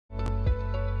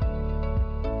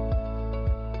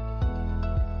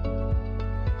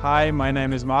Hi, my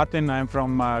name is Mārtiņš. I'm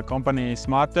from company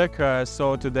SmartTEH.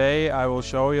 So today I will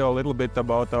show you a little bit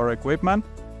about our equipment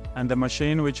and the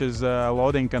machine which is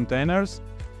loading containers.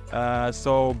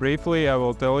 So briefly I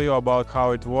will tell you about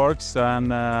how it works and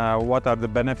what are the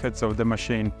benefits of the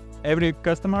machine. Every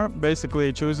customer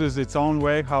basically chooses its own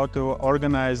way how to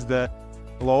organize the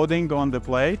loading on the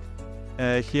plate.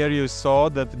 Here you saw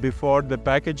that before the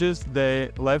packages they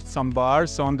left some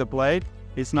bars on the plate.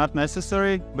 It's not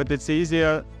necessary, but it's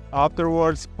easier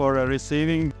afterwards for a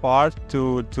receiving part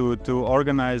to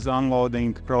organize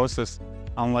unloading process,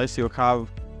 unless you have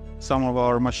some of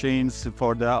our machines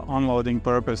for the unloading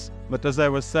purpose. But as I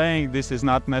was saying, this is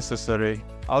not necessary.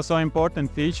 Also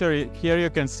important feature, here you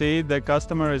can see the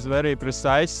customer is very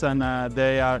precise and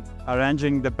they are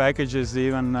arranging the packages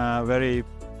even very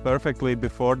perfectly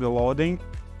before the loading.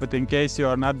 But in case you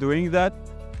are not doing that,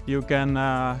 you can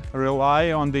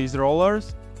rely on these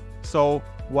rollers. So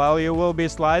while you will be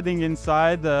sliding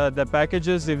inside the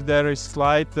packages, if there is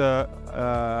slight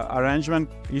arrangement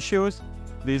issues,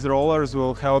 these rollers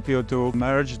will help you to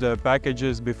merge the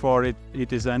packages before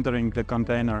it is entering the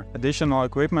container. Additional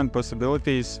equipment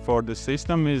possibilities for the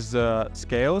system is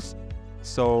scales.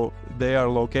 So they are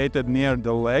located near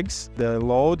the legs. The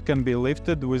load can be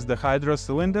lifted with the hydro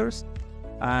cylinders,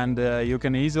 and you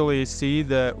can easily see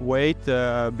the weight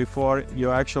before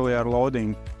you actually are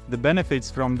loading. The benefits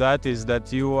from that is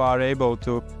that you are able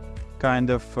to kind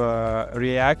of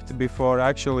react before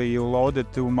actually you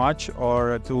loaded too much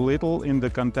or too little in the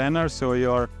container, so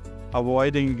you're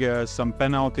avoiding some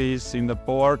penalties in the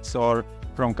ports or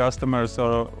from customers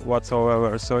or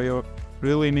whatsoever. So you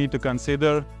really need to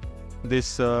consider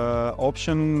this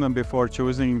option before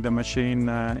choosing the machine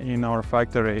in our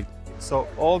factory. So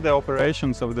all the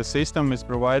operations of the system is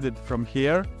provided from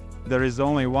here. There is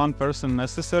only one person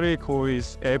necessary who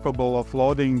is capable of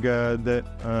loading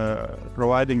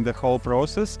providing the whole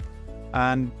process.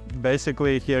 And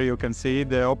basically here you can see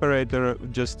the operator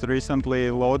just recently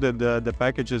loaded the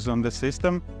packages on the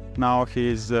system. Now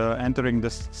he's entering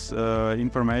this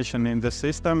information in the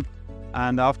system,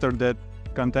 and after that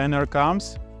container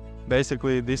comes,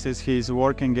 basically this is his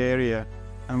working area.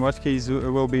 And what he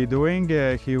will be doing,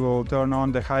 he will turn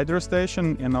on the hydro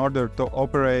station in order to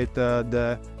operate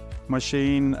the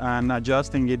machine and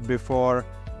adjusting it before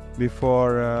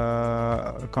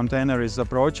container is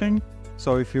approaching.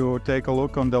 So if you take a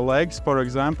look on the legs, for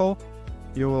example,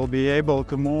 you will be able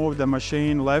to move the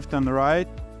machine left and right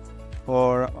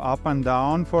or up and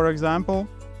down, for example.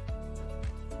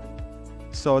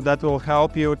 So that will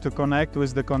help you to connect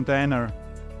with the container.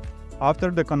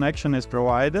 After the connection is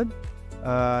provided,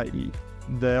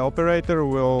 the operator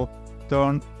will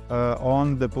turn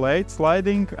on the plate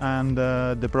sliding, and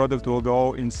the product will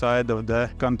go inside of the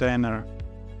container.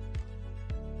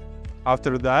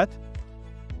 After that,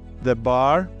 the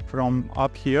bar from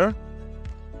up here,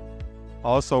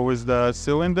 also with the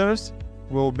cylinders,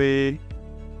 will be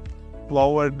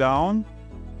lowered down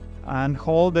and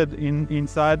hold it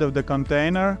inside of the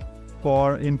container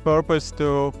in purpose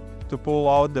to pull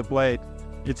out the plate.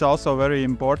 It's also very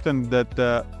important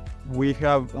that we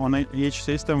have on each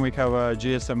system we have a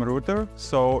GSM router,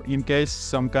 so in case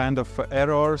some kind of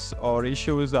errors or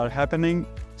issues are happening,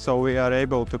 so we are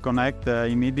able to connect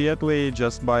immediately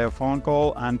just by a phone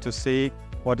call and to see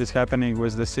what is happening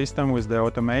with the system, with the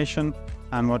automation,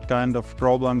 and what kind of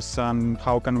problems and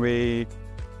how can we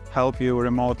help you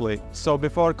remotely. So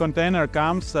before container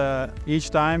comes, each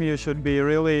time you should be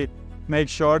really make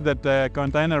sure that the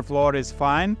container floor is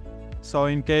fine. So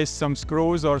in case some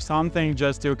screws or something,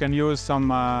 just you can use some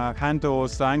hand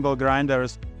tools, angle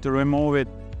grinders to remove it,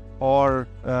 or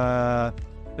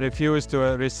refuse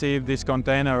to receive this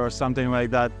container or something like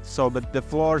that. So, but the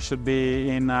floor should be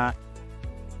in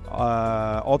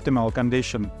optimal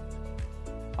condition.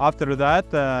 After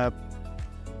that,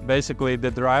 basically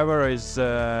the driver is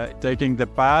taking the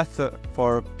path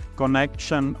for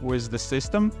connection with the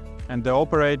system, and the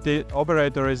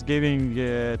operator is giving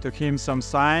to him some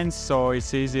signs, so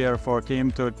it's easier for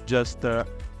him to just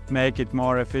make it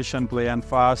more efficiently and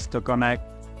fast to connect.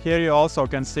 Here you also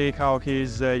can see how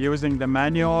he's using the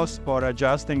manuals for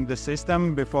adjusting the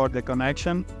system before the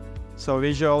connection. So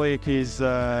visually he's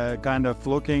kind of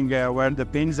looking where the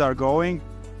pins are going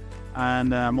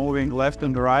and moving left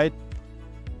and right.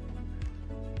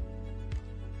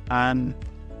 And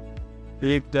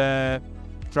if the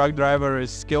truck driver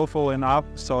is skillful enough,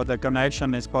 so the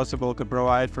connection is possible to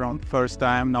provide from first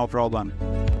time, no problem.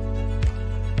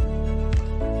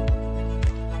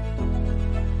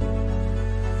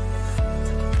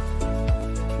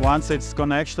 Once it's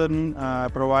connection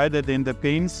provided in the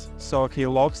pins, so he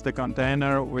locks the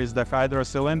container with the hydro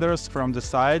cylinders from the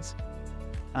sides,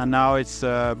 and now it's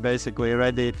basically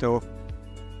ready to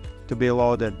be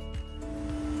loaded.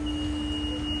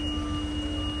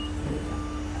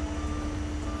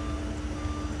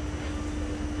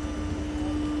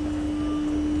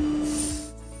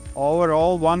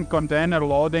 Overall, one container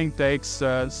loading takes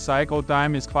cycle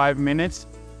time is 5 minutes.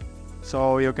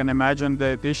 So you can imagine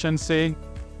the efficiency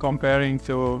comparing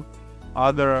to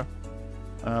other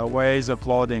ways of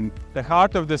loading. The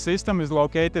heart of the system is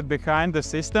located behind the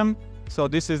system. So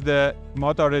this is the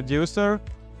motor reducer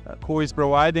who is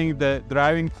providing the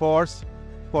driving force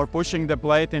for pushing the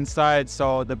plate inside.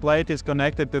 So the plate is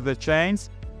connected to the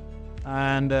chains,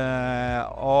 and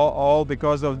all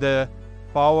because of the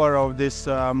power of this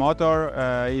motor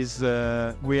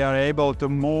we are able to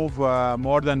move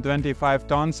more than 25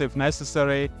 tons if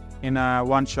necessary in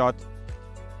one shot.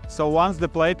 So once the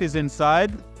plate is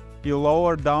inside, you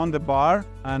lower down the bar,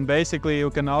 and basically you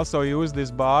can also use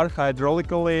this bar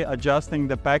hydraulically adjusting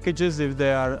the packages if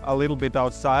they are a little bit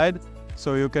outside.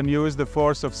 So you can use the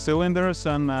force of cylinders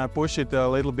and push it a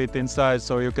little bit inside,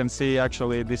 so you can see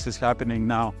actually this is happening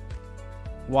now.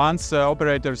 Once the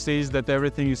operator sees that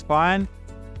everything is fine,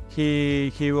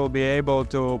 he will be able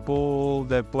to pull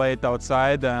the plate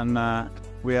outside, and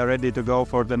we are ready to go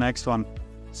for the next one.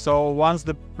 So once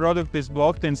the product is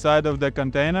blocked inside of the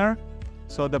container,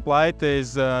 so the plate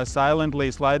is silently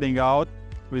sliding out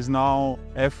with no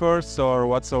efforts or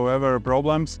whatsoever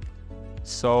problems.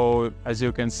 So as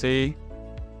you can see,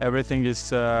 everything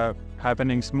is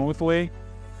happening smoothly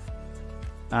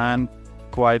and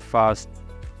quite fast.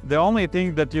 The only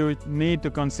thing that you need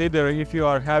to consider if you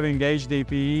are having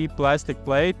HDPE plastic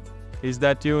plate is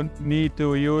that you need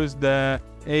to use the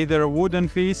either wooden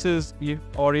pieces,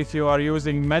 or if you are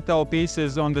using metal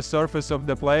pieces on the surface of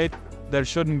the plate, there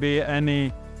shouldn't be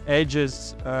any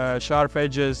edges, sharp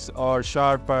edges or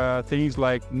sharp things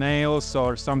like nails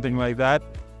or something like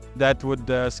that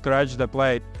would scratch the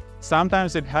plate.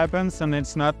 Sometimes it happens and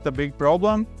it's not a big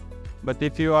problem. But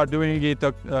if you are doing it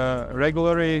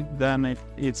regularly, then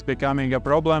it's becoming a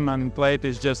problem, and plate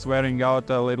is just wearing out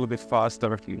a little bit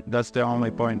faster. That's the only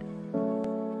point.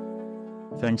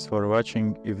 Thanks for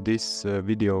watching. If this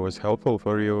video was helpful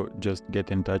for you, just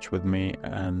get in touch with me,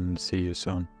 and see you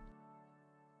soon.